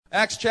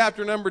Acts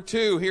chapter number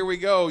 2, here we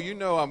go. You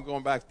know I'm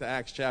going back to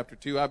Acts chapter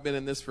 2. I've been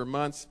in this for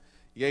months,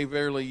 yea,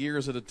 verily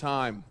years at a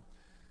time.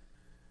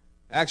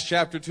 Acts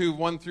chapter 2,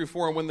 1 through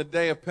 4, and when the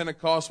day of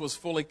Pentecost was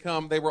fully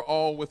come, they were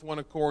all with one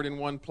accord in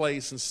one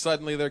place, and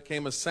suddenly there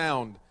came a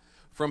sound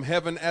from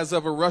heaven as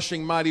of a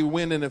rushing mighty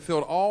wind, and it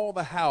filled all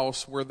the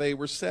house where they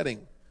were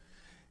sitting.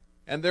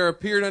 And there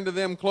appeared unto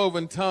them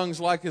cloven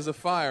tongues like as a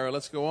fire.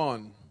 Let's go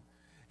on.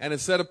 And it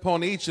sat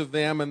upon each of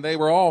them, and they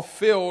were all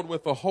filled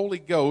with the Holy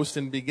Ghost,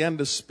 and began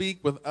to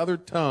speak with other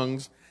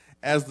tongues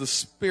as the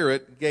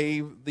Spirit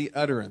gave the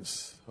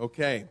utterance.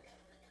 Okay.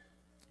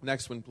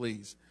 Next one,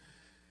 please.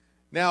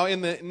 Now,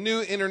 in the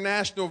New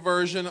International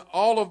Version,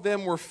 all of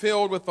them were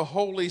filled with the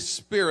Holy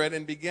Spirit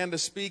and began to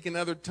speak in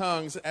other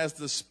tongues as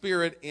the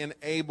Spirit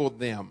enabled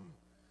them.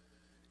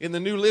 In the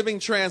New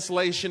Living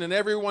Translation, and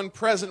everyone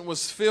present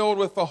was filled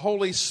with the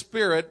Holy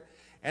Spirit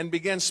and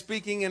began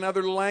speaking in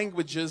other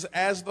languages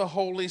as the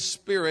Holy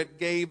Spirit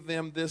gave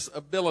them this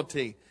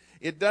ability.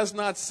 It does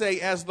not say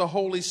as the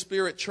Holy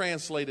Spirit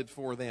translated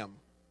for them.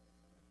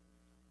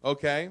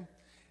 Okay?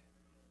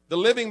 The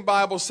Living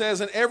Bible says,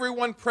 and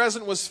everyone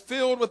present was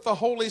filled with the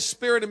Holy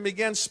Spirit and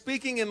began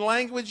speaking in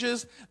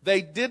languages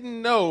they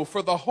didn't know,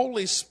 for the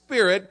Holy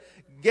Spirit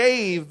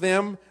gave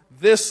them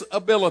this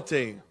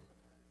ability.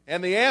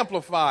 And the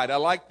Amplified, I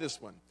like this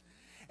one.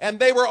 And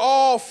they were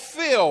all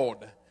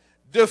filled,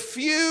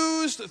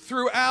 diffused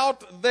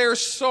throughout their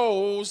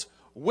souls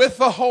with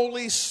the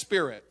Holy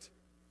Spirit.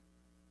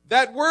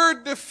 That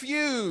word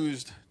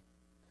diffused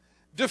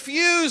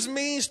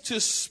means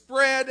to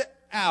spread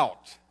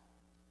out,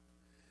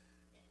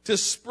 to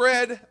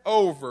spread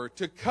over,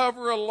 to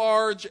cover a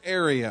large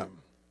area.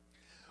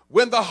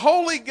 When the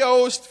Holy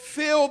Ghost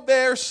filled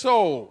their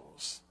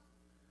souls,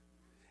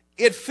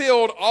 it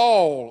filled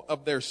all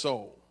of their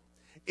soul.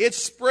 It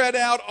spread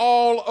out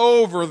all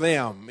over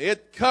them.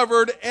 It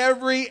covered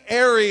every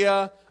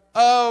area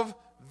of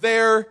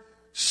their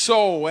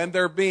soul and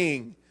their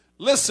being.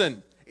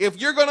 Listen, if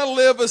you're going to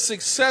live a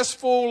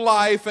successful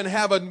life and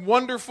have a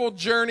wonderful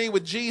journey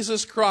with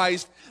Jesus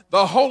Christ,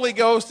 the Holy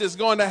Ghost is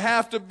going to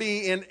have to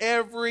be in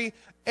every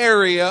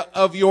area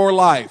of your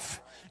life.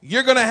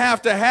 You're going to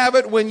have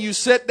it when you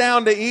sit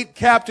down to eat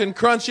Captain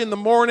Crunch in the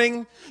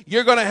morning.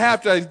 You're going to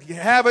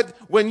have it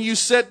when you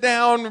sit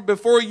down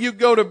before you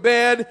go to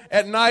bed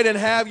at night and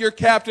have your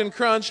Captain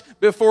Crunch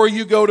before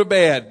you go to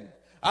bed.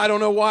 I don't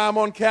know why I'm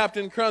on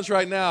Captain Crunch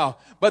right now,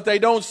 but they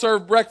don't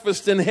serve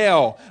breakfast in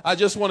hell. I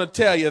just want to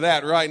tell you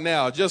that right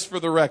now, just for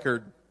the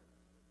record.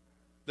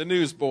 The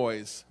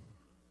newsboys.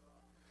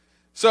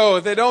 So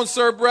if they don't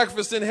serve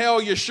breakfast in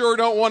hell, you sure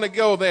don't want to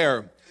go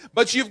there.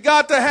 But you've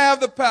got to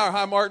have the power.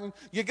 Hi, Martin.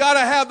 You got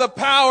to have the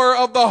power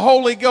of the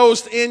Holy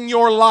Ghost in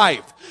your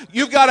life.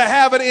 You've got to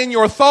have it in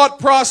your thought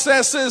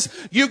processes.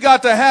 You've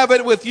got to have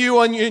it with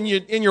you in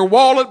your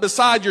wallet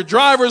beside your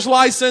driver's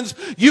license.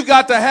 You've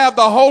got to have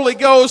the Holy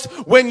Ghost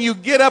when you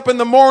get up in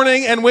the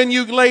morning and when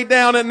you lay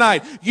down at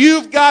night.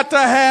 You've got to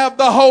have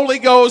the Holy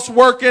Ghost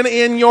working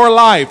in your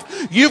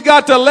life. You've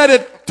got to let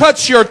it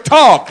touch your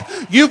talk.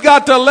 You've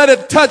got to let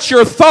it touch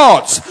your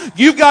thoughts.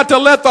 You've got to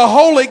let the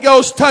Holy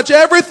Ghost touch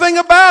everything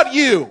about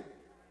you.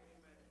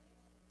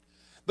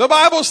 The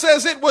Bible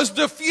says it was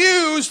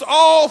diffused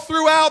all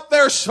throughout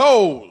their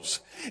souls.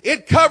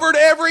 It covered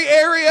every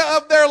area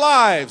of their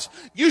lives.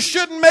 You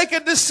shouldn't make a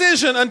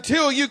decision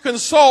until you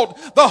consult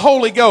the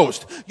Holy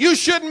Ghost. You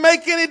shouldn't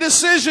make any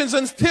decisions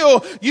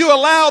until you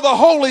allow the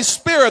Holy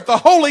Spirit, the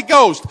Holy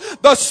Ghost,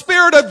 the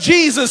Spirit of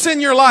Jesus in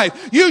your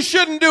life. You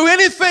shouldn't do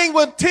anything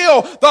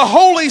until the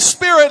Holy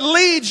Spirit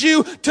leads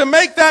you to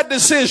make that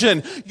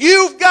decision.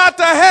 You've got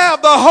to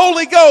have the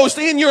Holy Ghost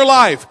in your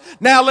life.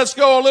 Now let's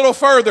go a little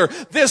further.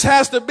 This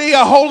has to be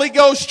a Holy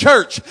Ghost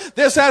church.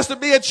 This has to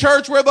be a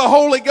church where the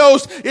Holy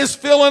Ghost is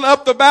filling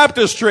up the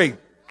baptistry.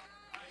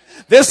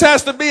 This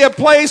has to be a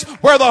place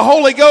where the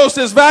Holy Ghost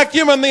is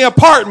vacuuming the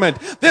apartment.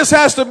 This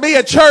has to be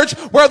a church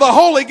where the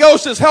Holy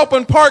Ghost is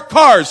helping park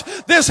cars.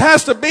 This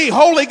has to be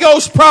Holy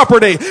Ghost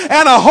property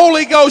and a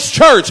Holy Ghost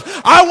church.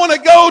 I want to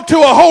go to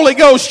a Holy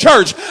Ghost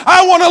church.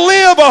 I want to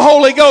live a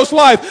Holy Ghost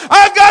life.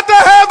 I've got to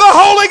have the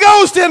Holy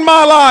Ghost in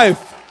my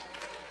life.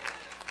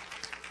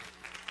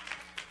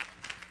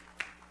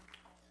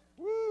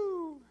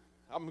 Woo.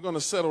 I'm going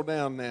to settle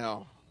down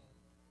now.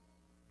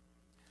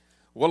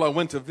 Well, I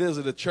went to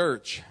visit a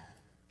church.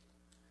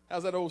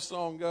 How's that old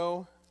song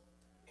go?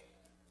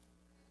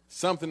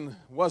 Something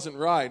wasn't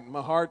right. In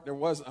my heart, I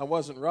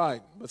wasn't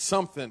right. But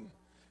something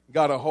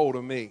got a hold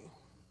of me.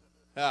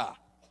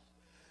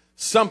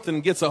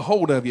 Something gets a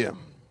hold of you.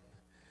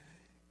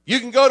 You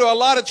can go to a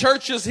lot of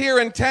churches here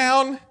in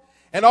town,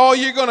 and all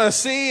you're going to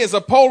see is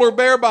a polar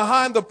bear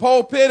behind the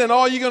pulpit, and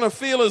all you're going to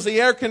feel is the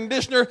air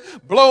conditioner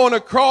blowing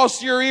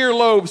across your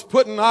earlobes,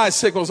 putting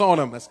icicles on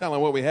them. That's kind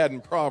of what we had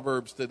in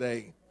Proverbs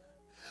today.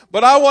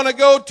 But I want to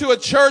go to a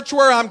church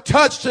where I'm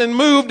touched and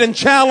moved and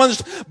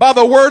challenged by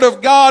the Word of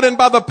God and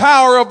by the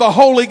power of the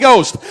Holy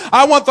Ghost.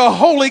 I want the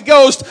Holy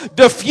Ghost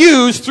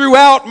diffused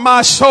throughout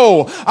my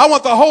soul. I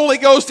want the Holy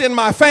Ghost in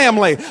my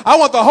family. I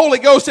want the Holy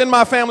Ghost in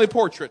my family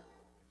portrait.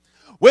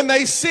 When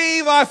they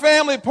see my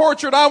family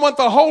portrait, I want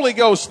the Holy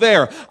Ghost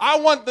there. I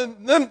want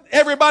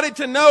everybody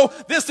to know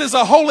this is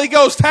a Holy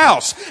Ghost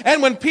house.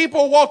 And when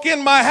people walk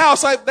in my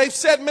house, they've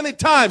said many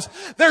times,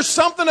 there's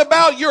something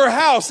about your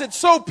house. It's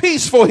so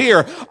peaceful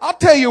here. I'll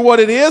tell you what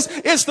it is.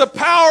 It's the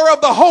power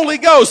of the Holy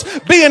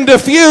Ghost being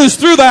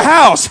diffused through the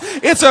house.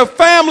 It's a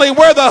family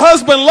where the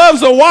husband loves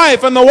the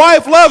wife and the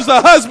wife loves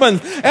the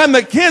husband and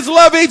the kids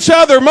love each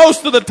other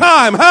most of the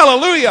time.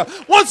 Hallelujah.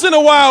 Once in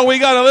a while we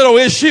got a little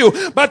issue,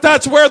 but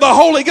that's where the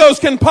Holy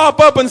Ghost can pop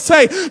up and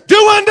say,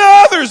 do unto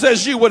others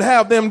as you would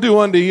have them do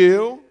unto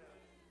you.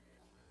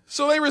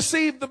 So they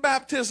received the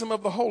baptism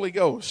of the Holy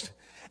Ghost.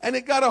 And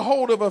it got a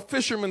hold of a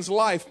fisherman's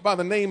life by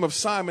the name of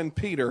Simon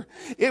Peter.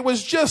 It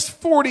was just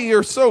 40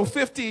 or so,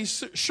 50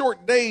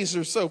 short days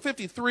or so,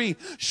 53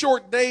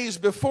 short days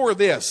before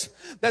this,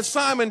 that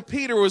Simon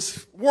Peter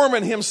was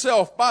warming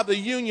himself by the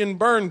union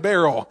burn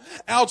barrel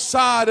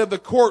outside of the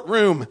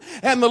courtroom.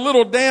 And the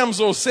little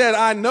damsel said,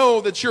 I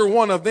know that you're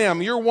one of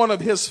them. You're one of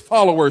his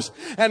followers.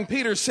 And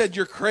Peter said,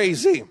 you're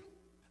crazy.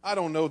 I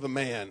don't know the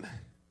man.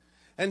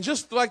 And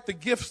just like the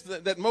gifts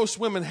that most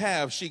women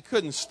have, she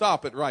couldn't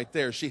stop it right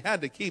there. She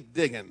had to keep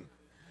digging.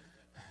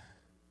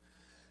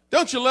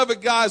 Don't you love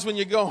it, guys, when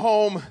you go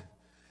home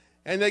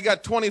and they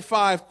got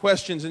 25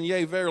 questions and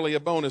yea, verily,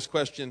 a bonus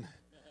question.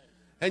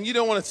 And you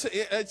don't want to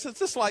say, it's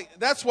just like,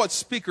 that's what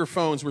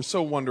speakerphones were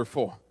so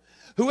wonderful.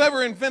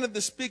 Whoever invented the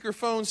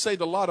speakerphone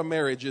saved a lot of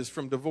marriages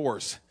from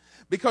divorce.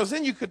 Because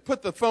then you could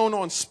put the phone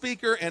on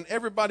speaker and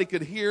everybody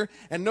could hear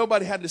and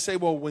nobody had to say,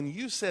 well, when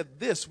you said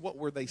this, what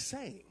were they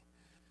saying?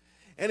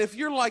 And if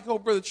you're like, oh,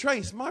 Brother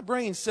Trace, my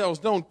brain cells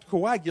don't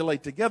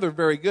coagulate together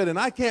very good, and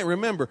I can't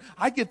remember.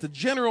 I get the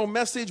general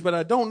message, but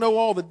I don't know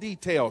all the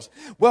details.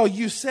 Well,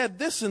 you said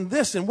this,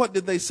 and what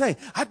did they say?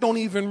 I don't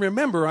even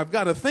remember. I've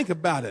got to think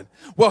about it.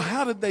 Well,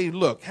 how did they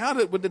look?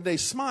 Did they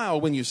smile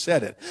when you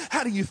said it?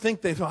 How do you think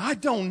they felt? I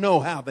don't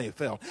know how they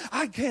felt.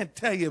 I can't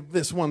tell you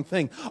this one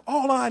thing.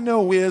 All I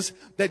know is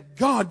that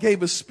God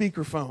gave us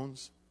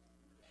speakerphones.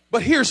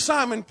 But here's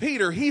Simon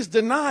Peter. He's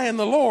denying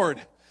the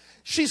Lord.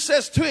 She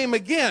says to him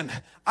again,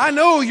 I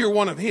know you're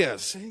one of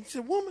his. And he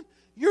said, woman,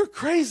 you're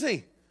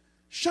crazy.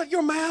 Shut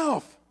your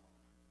mouth.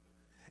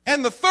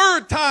 And the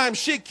third time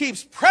she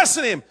keeps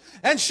pressing him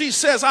and she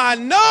says, I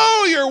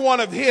know you're one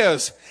of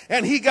his.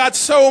 And he got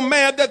so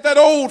mad that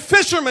old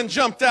fisherman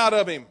jumped out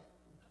of him.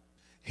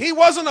 He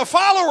wasn't a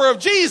follower of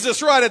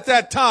Jesus right at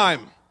that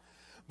time,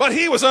 but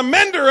he was a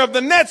mender of the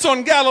nets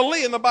on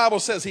Galilee, and the Bible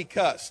says he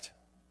cussed.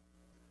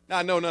 Now,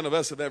 I know none of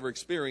us have ever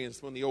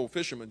experienced when the old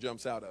fisherman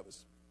jumps out of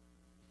us.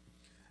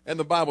 And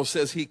the Bible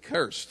says he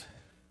cursed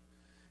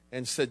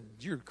and said,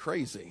 you're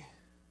crazy.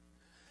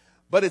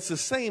 But it's the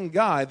same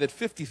guy that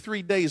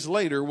 53 days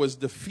later was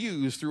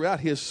diffused throughout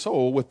his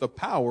soul with the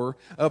power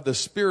of the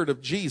Spirit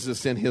of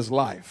Jesus in his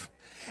life.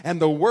 And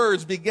the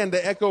words began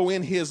to echo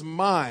in his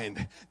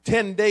mind.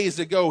 10 days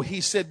ago, he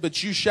said,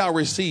 but you shall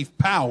receive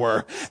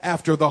power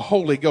after the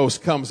Holy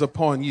Ghost comes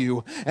upon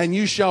you. And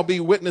you shall be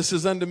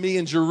witnesses unto me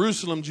in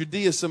Jerusalem,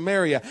 Judea,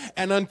 Samaria,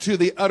 and unto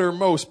the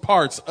uttermost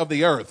parts of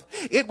the earth.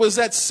 It was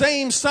that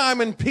same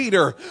Simon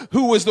Peter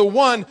who was the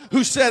one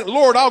who said,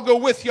 Lord, I'll go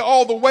with you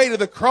all the way to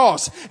the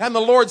cross. And the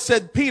Lord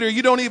said, Peter,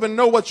 you don't even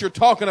know what you're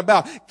talking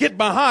about. Get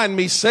behind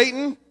me,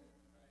 Satan.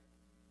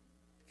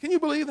 Can you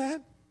believe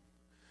that?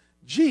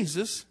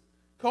 Jesus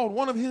called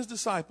one of his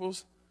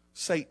disciples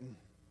Satan.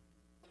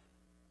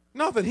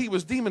 Not that he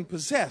was demon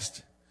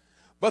possessed,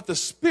 but the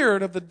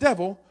spirit of the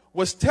devil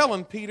was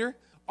telling Peter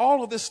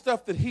all of this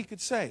stuff that he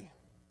could say.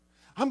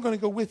 I'm going to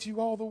go with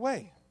you all the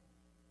way.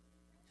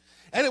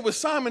 And it was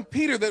Simon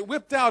Peter that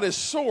whipped out his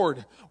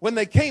sword when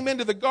they came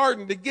into the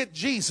garden to get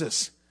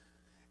Jesus.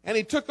 And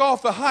he took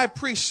off the high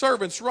priest's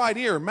servant's right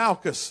ear,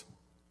 Malchus.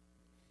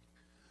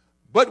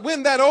 But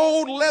when that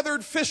old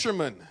leathered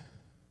fisherman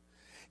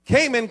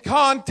came in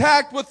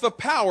contact with the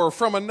power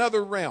from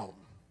another realm,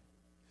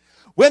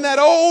 when that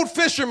old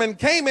fisherman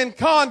came in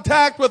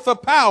contact with the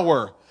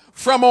power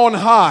from on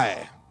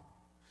high,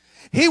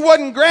 he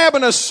wasn't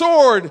grabbing a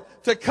sword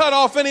to cut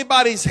off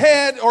anybody's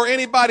head or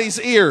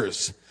anybody's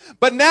ears.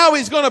 But now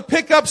he's going to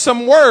pick up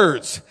some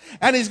words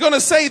and he's going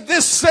to say,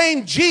 this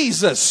same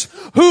Jesus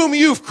whom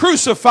you've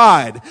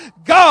crucified,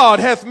 God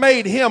hath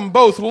made him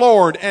both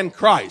Lord and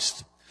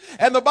Christ.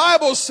 And the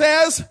Bible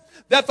says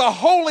that the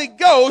Holy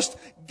Ghost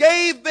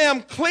gave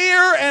them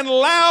clear and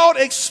loud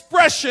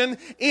expression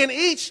in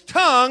each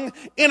tongue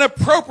in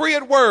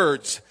appropriate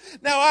words.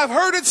 Now, I've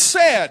heard it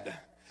said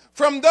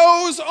from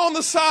those on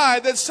the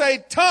side that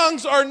say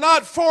tongues are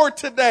not for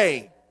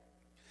today,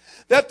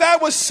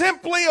 that was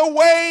simply a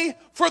way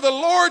for the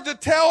Lord to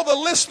tell the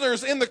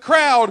listeners in the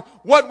crowd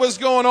what was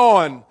going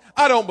on.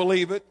 I don't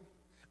believe it.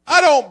 I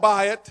don't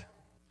buy it.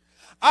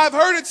 I've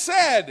heard it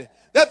said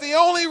that the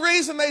only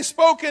reason they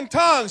spoke in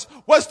tongues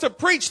was to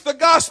preach the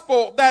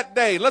gospel that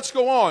day. Let's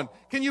go on.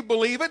 Can you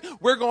believe it?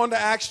 We're going to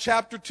Acts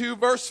chapter 2,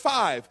 verse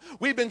 5.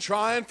 We've been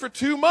trying for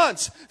 2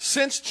 months,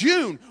 since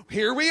June.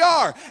 Here we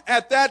are.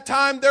 At that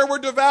time, there were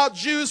devout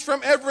Jews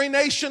from every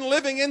nation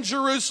living in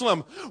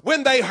Jerusalem.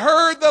 When they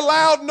heard the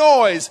loud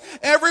noise,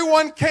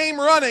 everyone came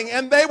running,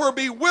 and they were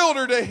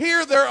bewildered to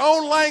hear their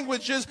own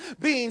languages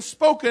being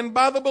spoken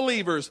by the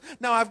believers.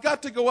 Now, I've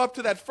got to go up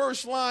to that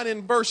first line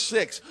in verse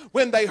 6.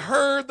 When they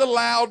heard the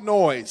loud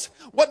noise.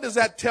 What does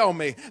that tell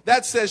me?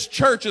 That says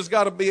church has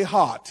got to be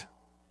hot.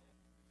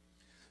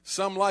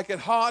 Some like it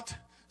hot,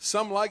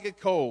 some like it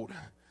cold,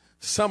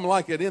 some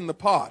like it in the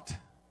pot,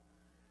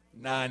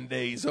 9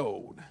 days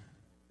old.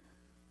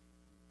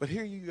 But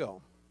here you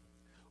go.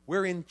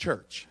 We're in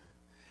church.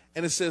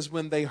 And it says,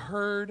 when they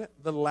heard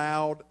the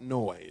loud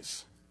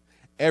noise,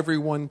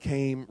 everyone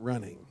came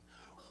running.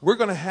 We're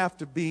going to have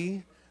to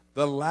be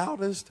the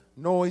loudest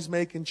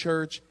noise-making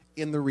church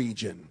in the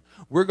region.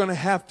 We're going to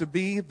have to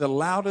be the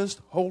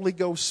loudest Holy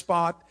Ghost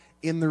spot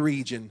in the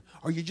region.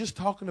 Are you just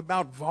talking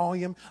about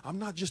volume? I'm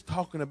not just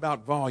talking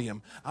about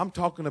volume. I'm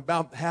talking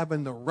about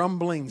having the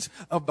rumblings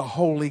of the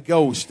Holy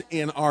Ghost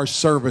in our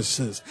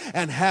services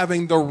and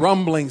having the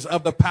rumblings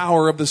of the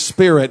power of the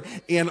Spirit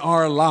in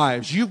our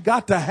lives. You've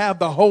got to have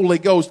the Holy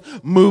Ghost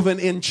moving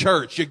in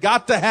church. You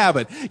got to have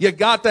it. You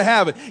got to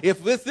have it.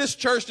 If this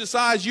church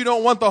decides you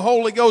don't want the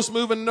Holy Ghost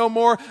moving no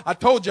more, I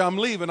told you I'm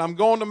leaving. I'm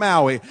going to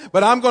Maui.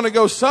 But I'm going to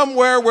go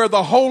somewhere where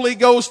the Holy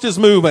Ghost is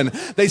moving.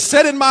 They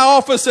sit in my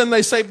office and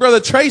they say, Brother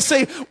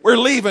Tracy, we're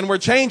leaving. We're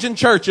changing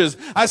churches.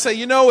 I say,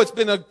 it's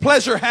been a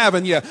pleasure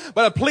having you,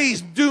 but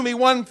please do me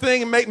one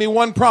thing and make me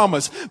one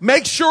promise.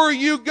 Make sure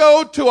you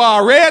go to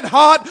a red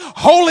hot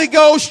Holy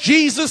Ghost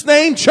Jesus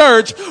name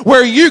church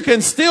where you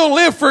can still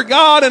live for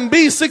God and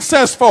be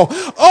successful.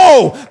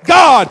 Oh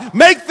God,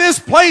 make this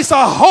place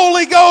a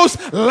Holy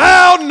Ghost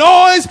loud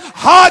noise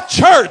hot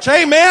church.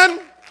 Amen.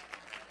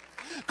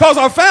 Because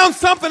I found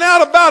something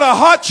out about a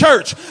hot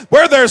church.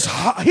 Where there's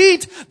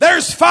heat,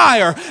 there's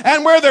fire.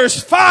 And where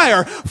there's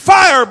fire,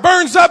 fire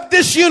burns up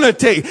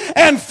disunity.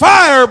 And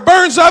fire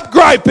burns up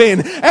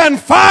griping. And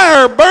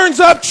fire burns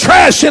up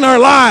trash in our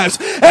lives.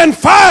 And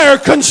fire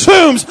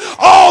consumes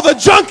all the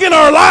junk in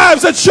our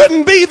lives that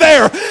shouldn't be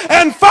there.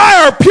 And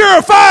fire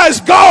purifies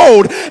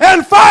gold.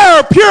 And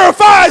fire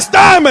purifies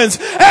diamonds.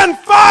 And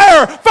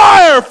fire.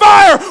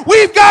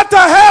 We've got to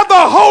have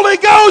the Holy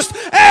Ghost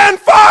and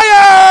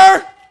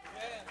fire.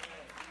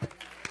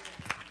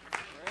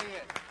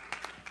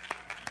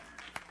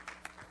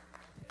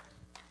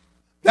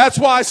 That's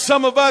why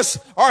some of us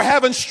are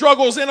having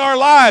struggles in our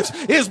lives,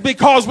 is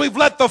because we've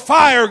let the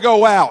fire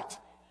go out.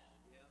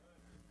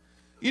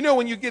 You know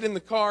when you get in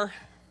the car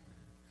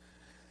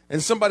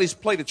and somebody's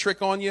played a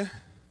trick on you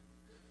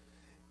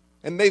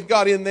and they've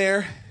got in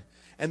there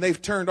and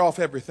they've turned off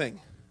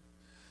everything.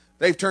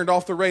 They've turned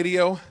off the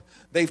radio.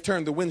 They've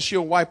turned the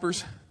windshield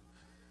wipers.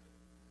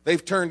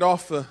 They've turned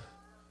off the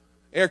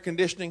air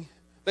conditioning.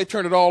 They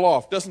turned it all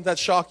off. Doesn't that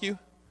shock you?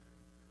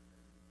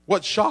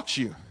 What shocks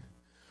you?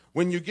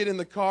 When you get in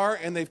the car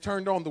and they've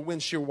turned on the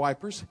windshield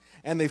wipers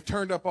and they've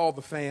turned up all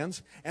the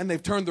fans and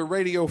they've turned the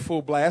radio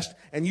full blast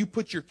and you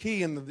put your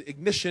key in the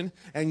ignition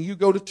and you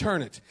go to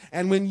turn it.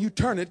 And when you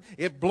turn it,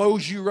 it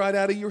blows you right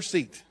out of your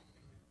seat.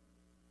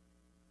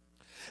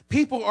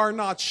 People are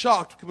not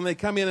shocked when they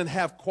come in and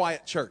have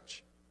quiet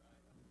church.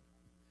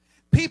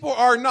 People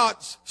are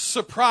not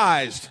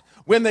surprised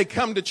when they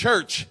come to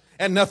church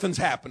and nothing's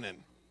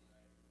happening.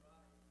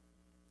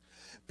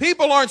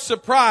 People aren't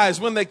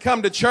surprised when they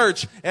come to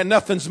church and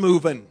nothing's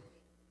moving.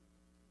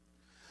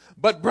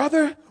 But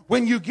brother,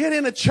 when you get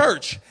in a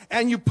church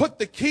and you put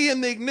the key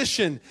in the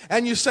ignition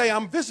and you say,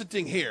 I'm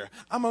visiting here.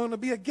 I'm going to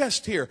be a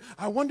guest here.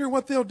 I wonder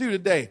what they'll do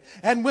today.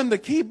 And when the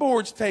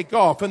keyboards take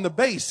off and the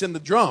bass and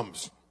the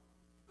drums.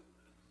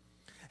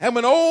 And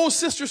when old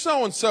sister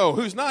so-and-so,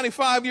 who's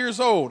 95 years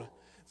old,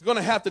 is going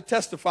to have to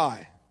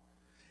testify.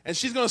 And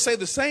she's going to say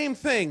the same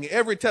thing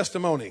every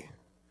testimony.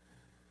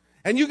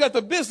 And you got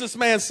the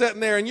businessman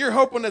sitting there and you're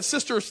hoping that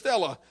Sister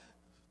Stella,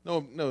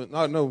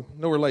 no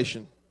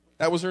relation.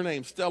 That was her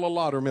name, Stella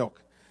Laudermilk.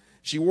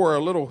 She wore a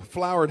little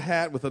flowered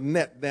hat with a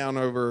net down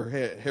over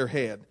her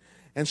head.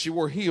 And she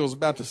wore heels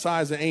about the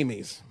size of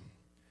Amy's.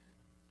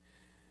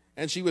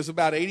 And she was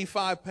about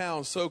 85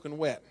 pounds soaking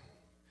wet.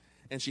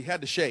 And she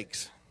had the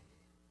shakes.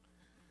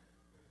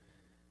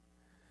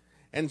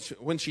 And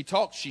when she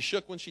talked, she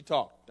shook when she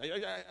talked.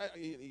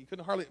 You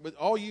couldn't hardly, but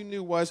all you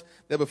knew was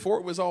that before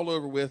it was all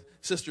over with,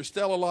 Sister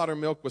Stella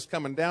Laudermilk was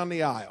coming down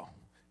the aisle,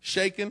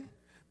 shaking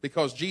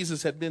because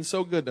Jesus had been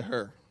so good to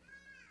her.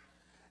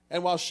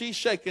 And while she's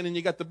shaking and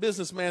you got the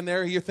businessman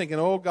there, you're thinking,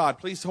 oh God,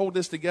 please hold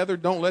this together.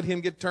 Don't let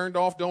him get turned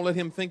off. Don't let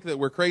him think that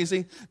we're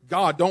crazy.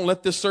 God, don't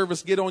let this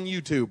service get on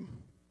YouTube.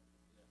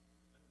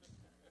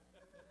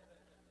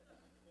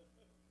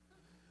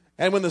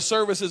 And when the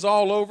service is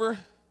all over,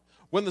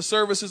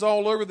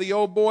 the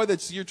old boy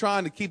that you're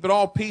trying to keep it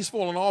all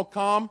peaceful and all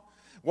calm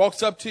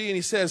walks up to you and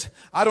he says,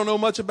 I don't know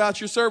much about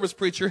your service,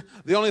 preacher.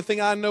 The only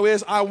thing I know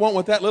is I want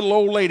what that little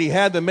old lady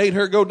had that made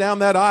her go down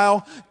that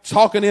aisle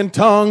talking in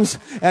tongues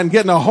and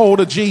getting a hold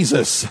of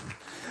Jesus.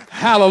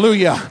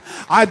 Hallelujah.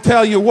 I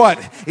tell you what,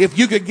 if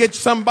you could get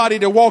somebody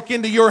to walk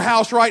into your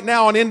house right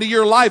now and into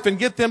your life and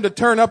get them to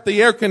turn up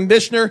the air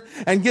conditioner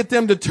and get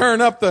them to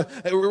turn up the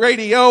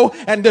radio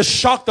and just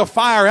shock the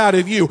fire out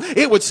of you,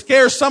 it would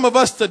scare some of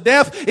us to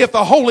death if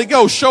the Holy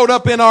Ghost showed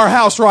up in our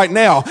house right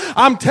now.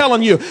 I'm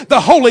telling you, the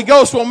Holy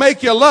Ghost will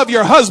make you love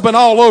your husband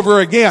all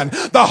over again.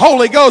 The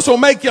Holy Ghost will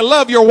make you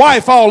love your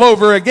wife all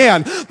over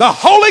again. The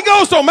Holy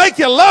Ghost will make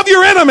you love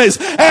your enemies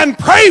and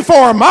pray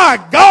for them.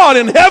 My God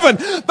in heaven,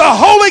 the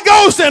Holy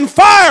Ghost and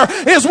fire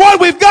is what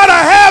we've got to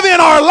have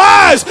in our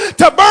lives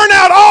to burn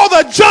out all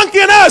the junk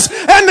in us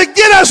and to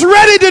get us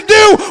ready to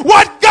do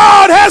what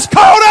God has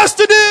called us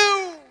to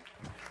do.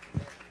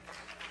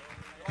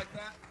 Like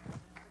that?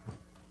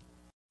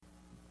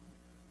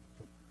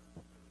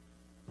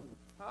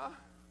 Huh?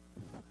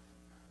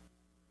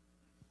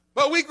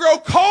 But we grow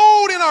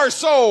cold in our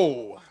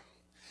soul.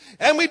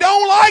 And we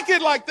don't like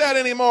it like that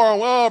anymore.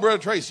 Well, Brother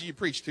Tracy, you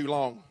preached too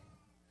long.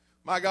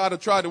 My God, I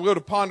tried to go to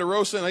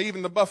Ponderosa, and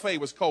even the buffet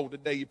was cold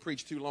today. You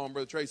preached too long,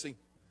 Brother Tracy.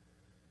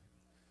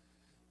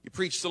 You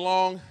preached so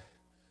long.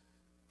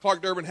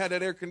 Clark Durbin had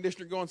that air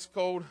conditioner going so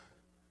cold.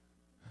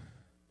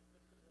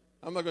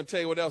 I'm not going to tell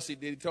you what else he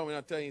did. He told me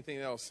not to tell you anything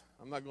else.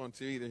 I'm not going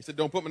to either. He said,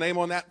 don't put my name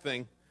on that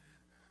thing.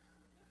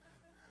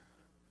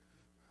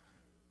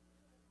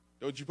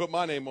 Don't you put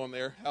my name on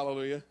there.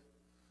 Hallelujah.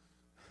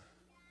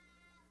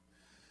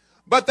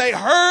 But they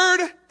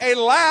heard a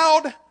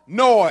loud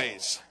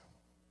noise.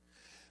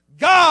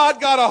 God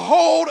got a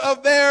hold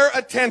of their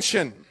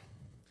attention.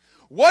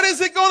 What is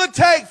it going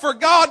to take for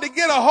God to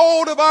get a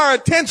hold of our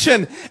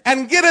attention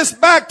and get us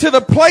back to the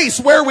place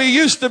where we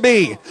used to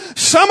be?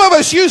 Some of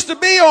us used to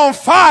be on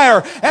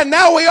fire, and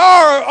now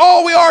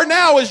all we are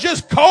now is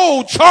just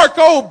cold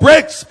charcoal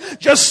bricks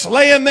just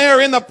laying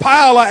there in the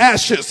pile of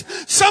ashes.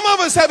 Some of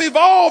us have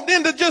evolved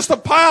into just a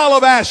pile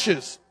of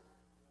ashes.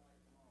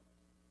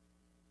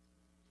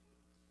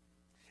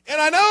 And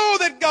I know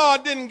that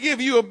God didn't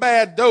give you a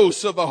bad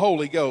dose of the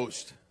Holy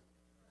Ghost.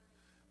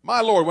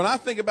 My Lord, when I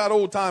think about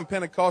old-time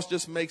Pentecost, it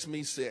just makes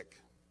me sick.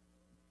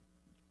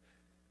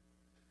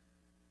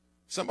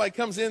 Somebody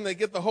comes in, they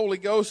get the Holy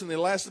Ghost, and they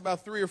last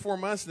about 3 or 4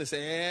 months, and they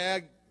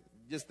say,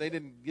 they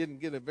didn't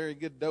get a very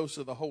good dose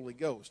of the Holy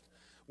Ghost.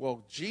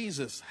 Well,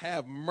 Jesus,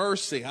 have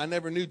mercy. I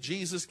never knew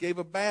Jesus gave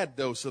a bad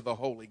dose of the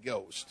Holy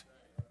Ghost.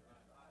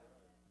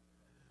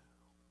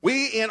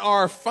 We, in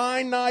our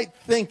finite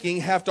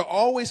thinking, have to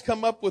always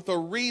come up with a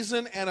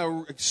reason and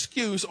an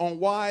excuse on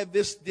why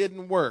this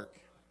didn't work.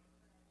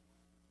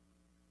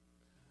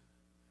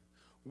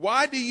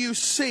 Why do you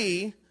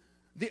see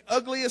the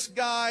ugliest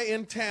guy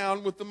in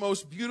town with the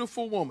most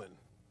beautiful woman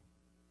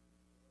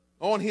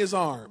on his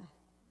arm?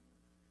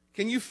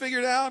 Can you figure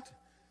it out?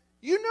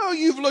 You know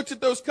you've looked at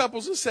those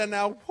couples and said,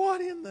 now,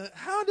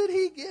 how did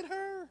he get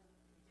her?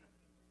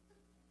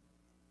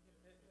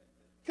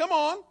 Come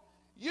on.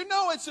 You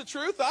know it's the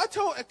truth.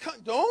 Don't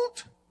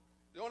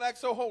act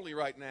so holy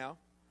right now.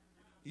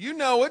 You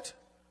know it.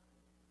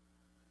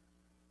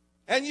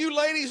 And you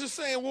ladies are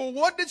saying, well,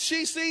 what did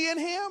she see in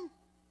him?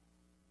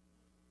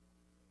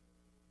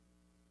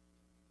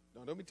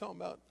 No, don't be talking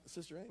about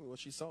Sister Amy, what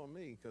she saw in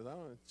me, because I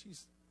don't know,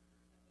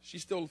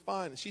 she's still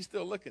fine. She's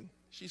still looking.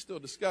 She's still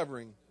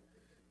discovering.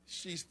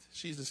 She's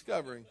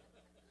discovering.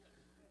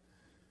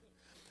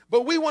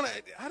 But we want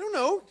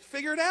to,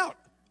 figure it out.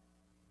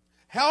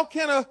 How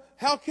can a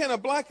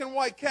black and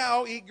white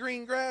cow eat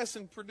green grass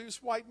and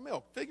produce white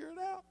milk? Figure it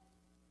out.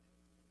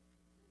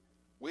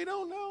 We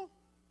don't know.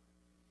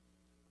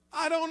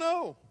 I don't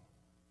know.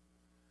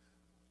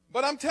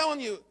 But I'm telling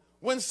you,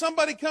 when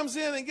somebody comes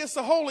in and gets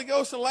the Holy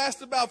Ghost and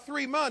lasts about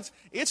 3 months,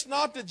 it's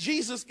not that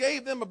Jesus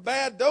gave them a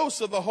bad dose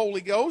of the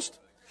Holy Ghost.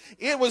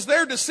 It was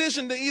their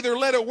decision to either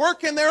let it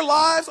work in their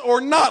lives or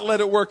not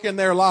let it work in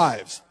their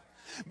lives.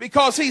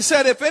 Because he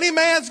said, if any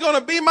man's going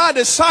to be my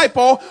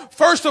disciple,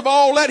 first of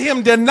all, let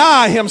him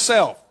deny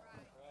himself.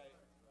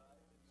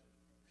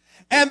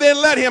 And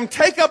then let him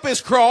take up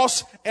his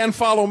cross and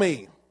follow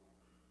me.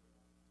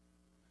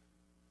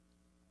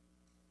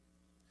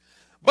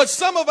 But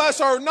some of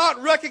us are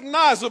not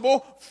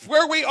recognizable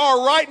where we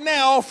are right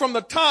now from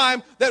the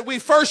time that we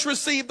first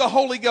received the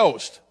Holy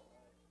Ghost.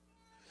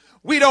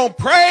 We don't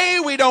pray,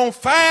 we don't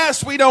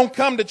fast, we don't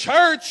come to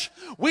church,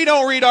 we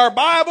don't read our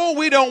Bible,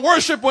 we don't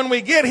worship when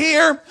we get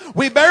here,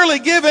 we barely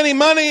give any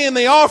money in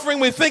the offering.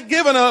 We think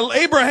giving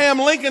Abraham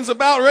Lincoln's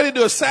about ready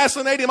to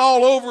assassinate him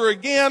all over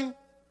again.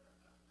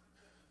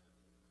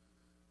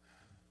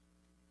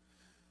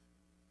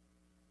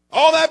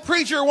 All that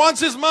preacher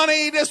wants is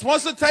money, he just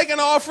wants to take an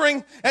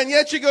offering, and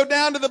yet you go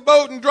down to the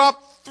boat and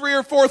drop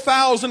 $3,000 or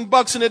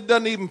 $4,000 and it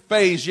doesn't even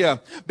faze you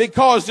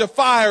because the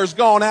fire's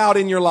gone out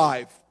in your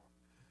life.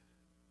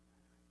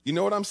 You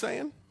know what I'm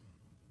saying?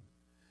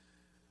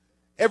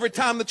 Every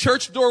time the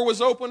church door was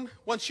open,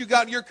 once you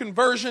got your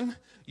conversion,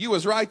 you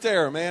was right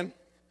there, man.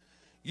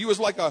 You was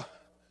like a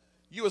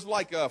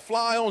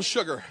fly on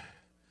sugar,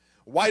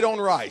 white on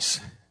rice.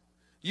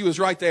 You was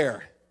right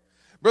there.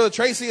 Brother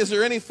Tracy, is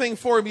there anything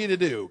for me to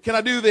do? Can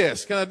I do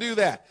this? Can I do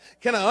that?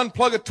 Can I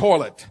unplug a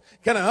toilet?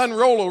 Can I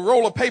unroll a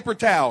roll of paper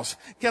towels?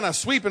 Can I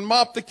sweep and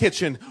mop the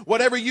kitchen?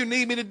 Whatever you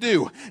need me to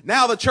do.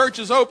 Now the church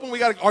is open.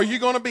 Are you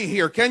going to be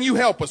here? Can you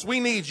help us? We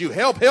need you.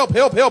 Help, help,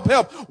 help, help,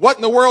 help. What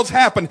in the world's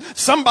happened?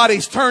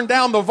 Somebody's turned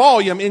down the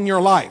volume in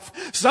your life.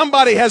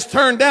 Somebody has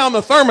turned down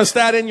the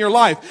thermostat in your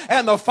life,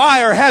 and the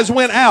fire has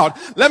went out.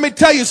 Let me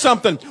tell you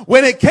something.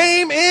 When it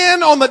came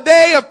in on the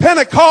day of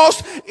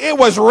Pentecost, it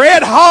was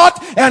red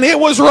hot and it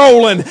was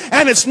rolling,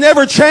 and it's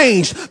never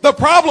changed. The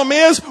problem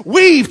is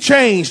we've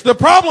changed. The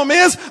problem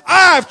is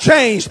I've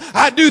changed.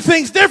 I do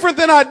things different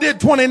than I did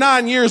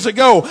 29 years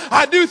ago.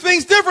 I do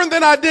things different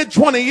than I did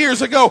 20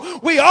 years ago.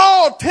 We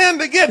all tend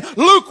to get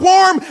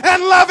lukewarm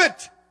and love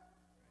it.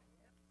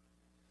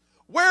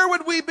 Where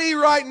would we be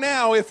right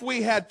now if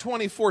we had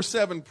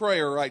 24/7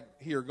 prayer right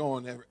here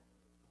going every?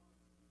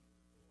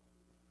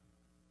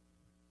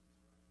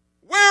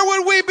 Where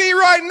would we be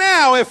right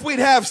now if we'd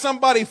have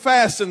somebody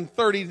fasting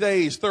 30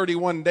 days,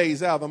 31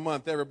 days out of the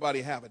month,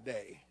 everybody have a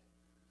day?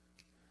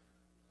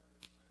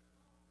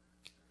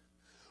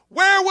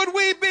 Where would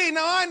we be?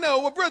 Now I know,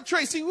 well, Brother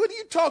Tracy, what are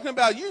you talking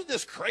about? You're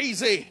just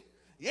crazy.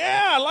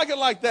 Yeah, I like it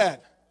like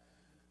that.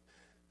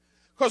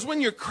 Because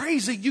when you're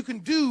crazy, you can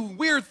do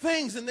weird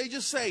things and they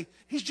just say,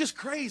 he's just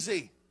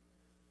crazy.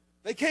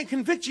 They can't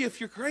convict you if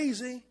you're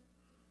crazy.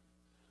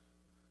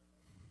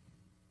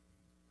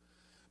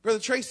 Brother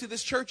Tracy,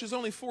 this church is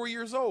only 4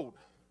 years old.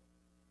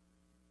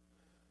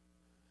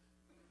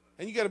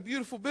 And you got a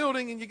beautiful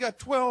building and you got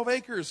 12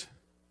 acres.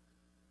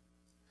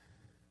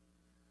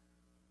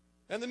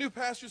 And the new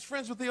pastor's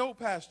friends with the old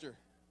pastor.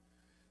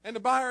 And the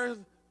buyer,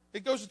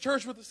 it goes to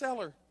church with the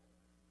seller.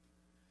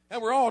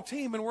 And we're all a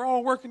team and we're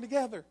all working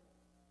together.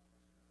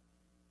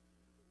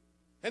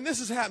 And this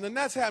is happening, and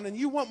that's happening.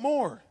 You want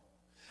more.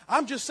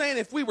 I'm just saying,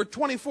 if we were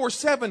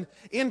 24/7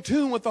 in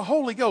tune with the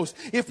Holy Ghost,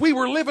 if we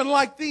were living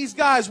like these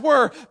guys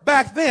were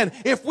back then,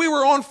 if we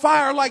were on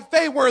fire like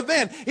they were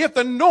then, if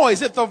the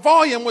noise, if the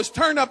volume was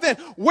turned up then,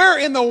 where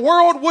in the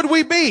world would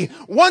we be?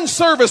 One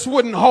service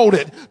wouldn't hold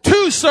it.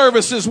 2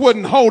 services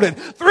wouldn't hold it.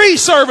 3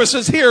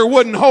 services here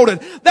wouldn't hold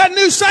it. That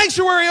new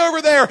sanctuary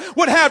over there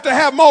would have to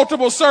have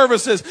multiple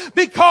services,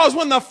 because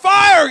when the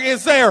fire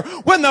is there,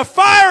 when the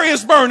fire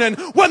is burning,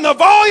 when the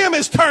volume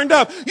is turned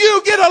up,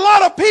 you get a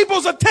lot of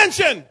people's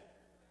attention.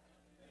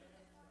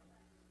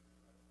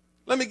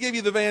 Let me give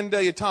you the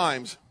Vandalia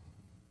Times.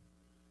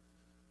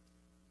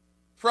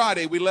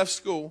 Friday, we left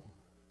school.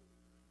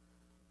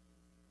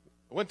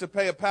 I went to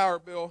pay a power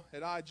bill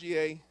at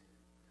IGA,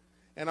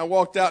 and I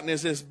walked out, and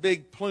there's this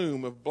big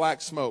plume of black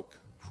smoke.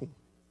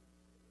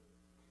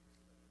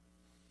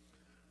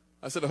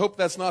 I said, I hope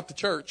that's not the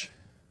church.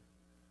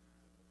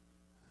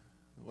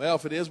 Well,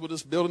 if it is, we'll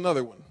just build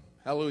another one.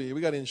 Hallelujah. We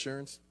got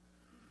insurance.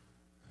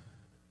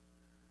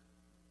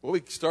 Well,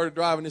 we started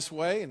driving this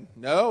way, and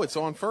no, it's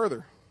on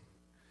further.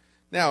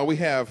 Now, we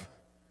have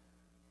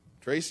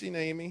Tracy and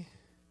Amy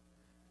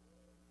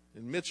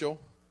and Mitchell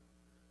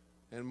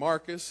and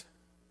Marcus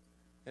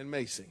and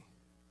Macy.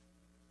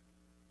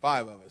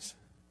 5 of us.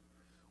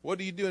 What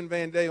do you do in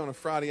Vandalia on a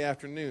Friday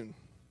afternoon?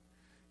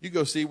 You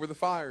go see where the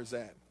fire's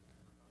at.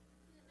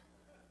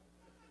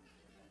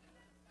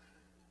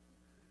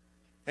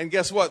 And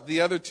guess what? The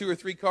other 2 or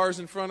 3 cars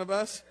in front of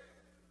us,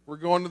 we're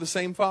going to the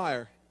same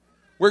fire.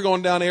 We're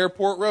going down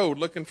Airport Road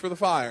looking for the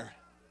fire.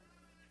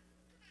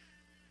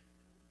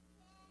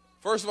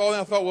 First of all,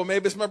 I thought, well,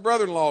 maybe it's my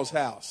brother-in-law's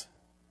house.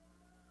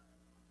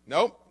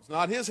 Nope, it's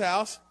not his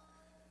house.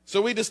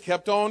 So we just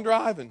kept on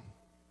driving.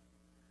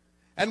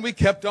 And we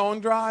kept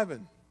on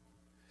driving.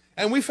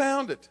 And we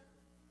found it.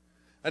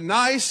 A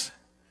nice,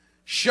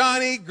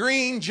 shiny,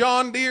 green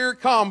John Deere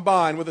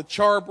combine with a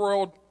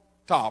charbroiled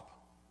top.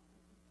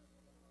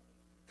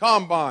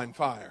 Combine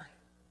fire.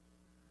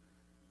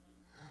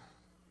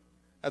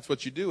 That's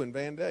what you do in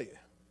Vandalia.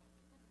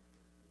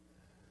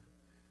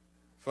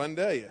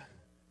 Fundalia.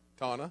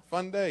 Tana,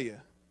 Fundalia.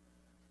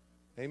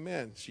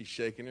 Amen. She's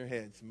shaking her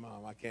head.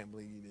 Mom, I can't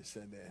believe you just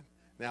said that.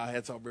 Now,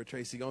 that's all Brother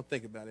Tracy going to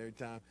think about every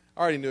time.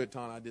 I already knew it,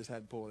 Tana. I just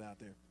had to pull it out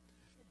there.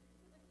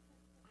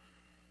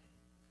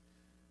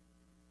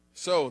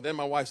 So then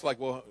my wife's like,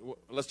 well,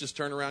 let's just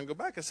turn around and go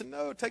back. I said,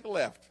 no, take a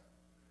left.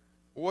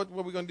 What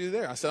are we going to do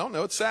there? I said, I don't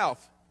know. It's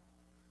south.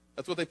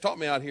 That's what they've taught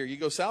me out here. You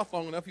go south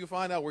long enough, you'll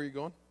find out where you're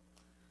going.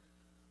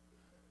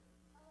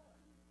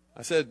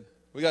 I said,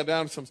 we got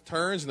down some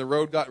turns, and the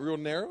road got real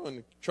narrow, and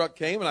the truck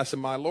came, and I said,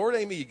 my Lord,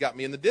 Amy, you got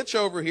me in the ditch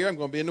over here. I'm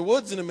going to be in the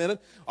woods in a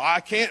minute. Oh, I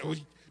can't.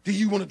 Do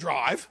you want to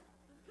drive?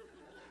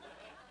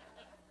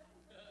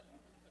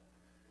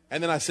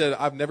 And then I said,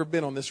 I've never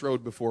been on this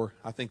road before.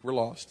 I think we're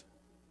lost.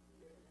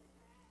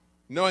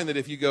 Knowing that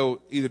if you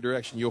go either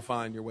direction, you'll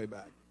find your way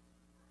back.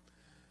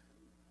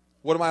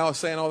 What am I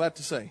saying all that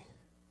to say?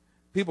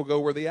 People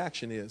go where the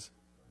action is.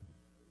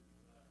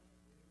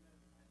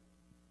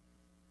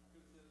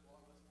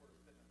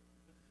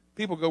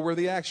 People go where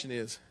the action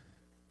is.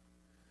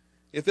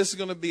 If this is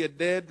going to be a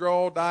dead,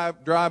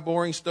 dry,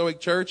 boring,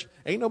 stoic church,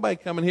 ain't nobody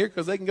coming here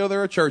because they can go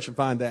there to church and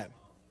find that.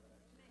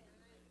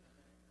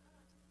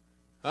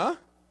 Huh?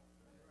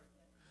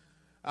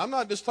 I'm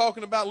not just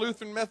talking about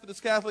Lutheran,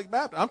 Methodist, Catholic,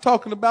 Baptist. I'm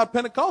talking about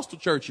Pentecostal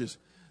churches.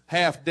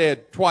 Half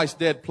dead, twice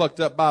dead, plucked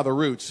up by the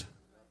roots.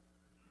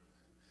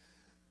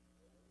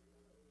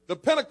 The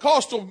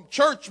Pentecostal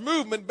church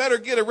movement better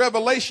get a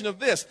revelation of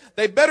this.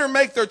 They better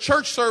make their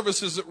church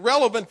services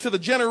relevant to the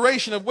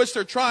generation of which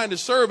they're trying to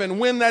serve and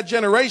win that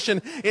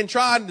generation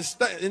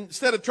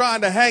instead of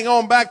trying to hang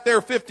on back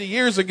there 50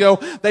 years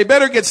ago. They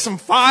better get some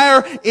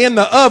fire in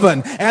the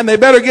oven, and they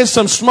better get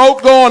some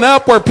smoke going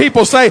up where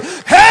people say,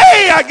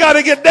 hey, I got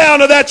to get down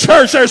to that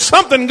church. There's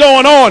something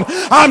going on.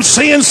 I'm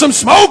seeing some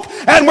smoke,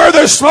 and where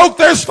there's smoke,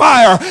 there's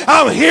fire.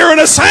 I'm hearing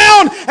a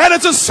sound, and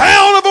it's a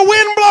sound of a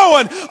wind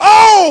blowing.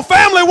 Oh,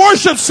 family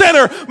worship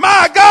center,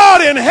 my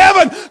God in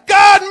heaven,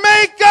 God,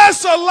 make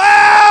us a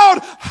loud,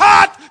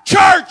 hot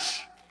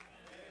church.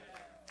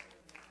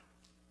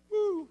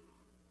 Woo.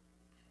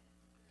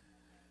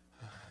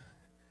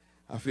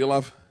 I feel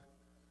I've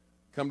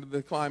come to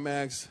the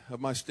climax of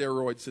my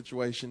steroid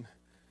situation.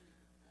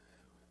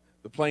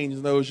 The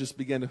plane's nose just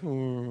began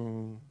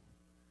to...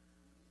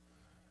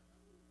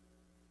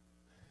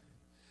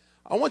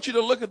 I want you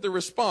to look at the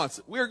response.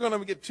 We're going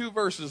to get 2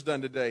 verses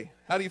done today.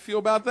 How do you feel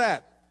about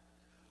that?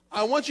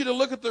 I want you to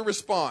look at the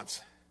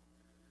response.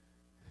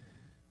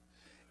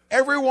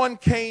 Everyone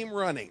came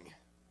running,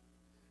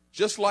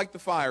 just like the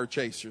fire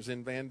chasers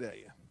in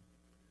Vandalia.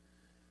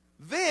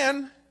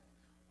 Then,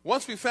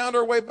 once we found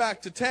our way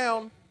back to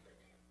town,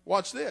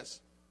 watch this.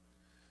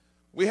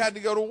 We had to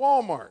go to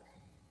Walmart.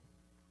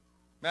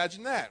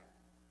 Imagine that.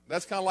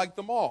 That's kind of like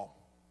the mall.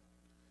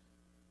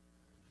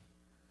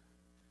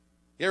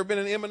 You ever been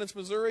in Eminence,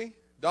 Missouri?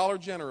 Dollar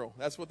General.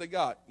 That's what they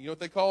got. You know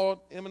what they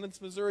call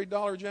Eminence, Missouri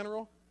Dollar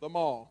General? The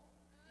mall.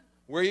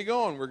 Where are you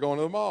going? We're going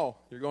to the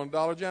mall. You're going to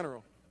Dollar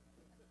General.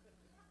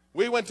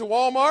 We went to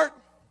Walmart.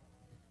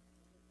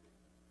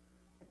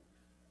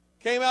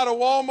 Came out of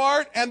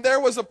Walmart, and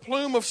there was a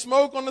plume of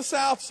smoke on the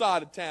south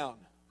side of town.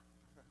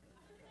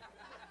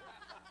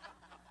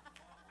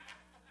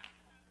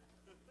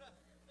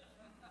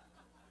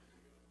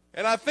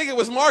 And I think it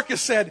was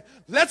Marcus said,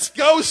 let's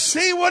go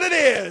see what it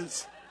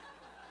is.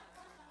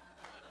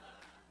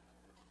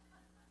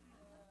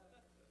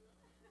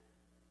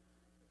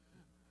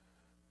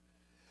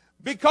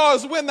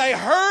 Because when they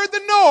heard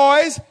the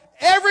noise,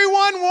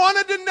 everyone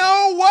wanted to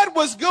know what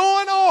was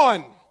going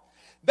on.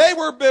 They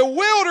were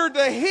bewildered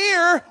to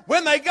hear.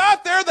 When they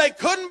got there, they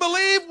couldn't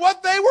believe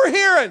what they were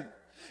hearing.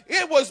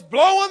 It was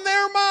blowing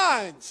their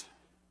minds.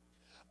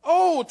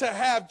 Oh, to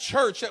have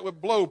church that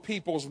would blow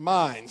people's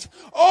minds.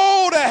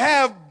 Oh, to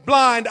have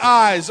blind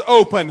eyes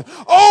open.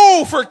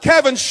 Oh, for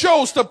Kevin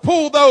Schultz to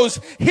pull those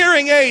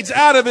hearing aids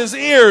out of his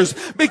ears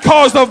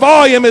because the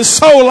volume is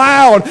so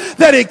loud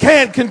that he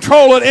can't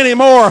control it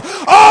anymore.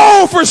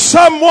 Oh, for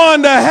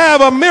someone to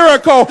have a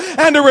miracle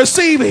and to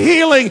receive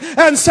healing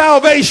and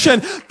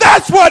salvation.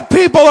 That's what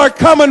people are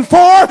coming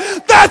for.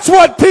 That's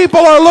what people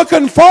are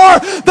looking for.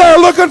 They're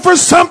looking for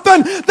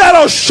something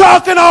that'll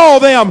shock and awe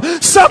them.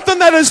 Something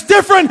that is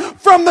different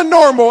from the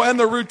normal and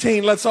the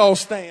routine. Let's all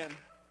stand.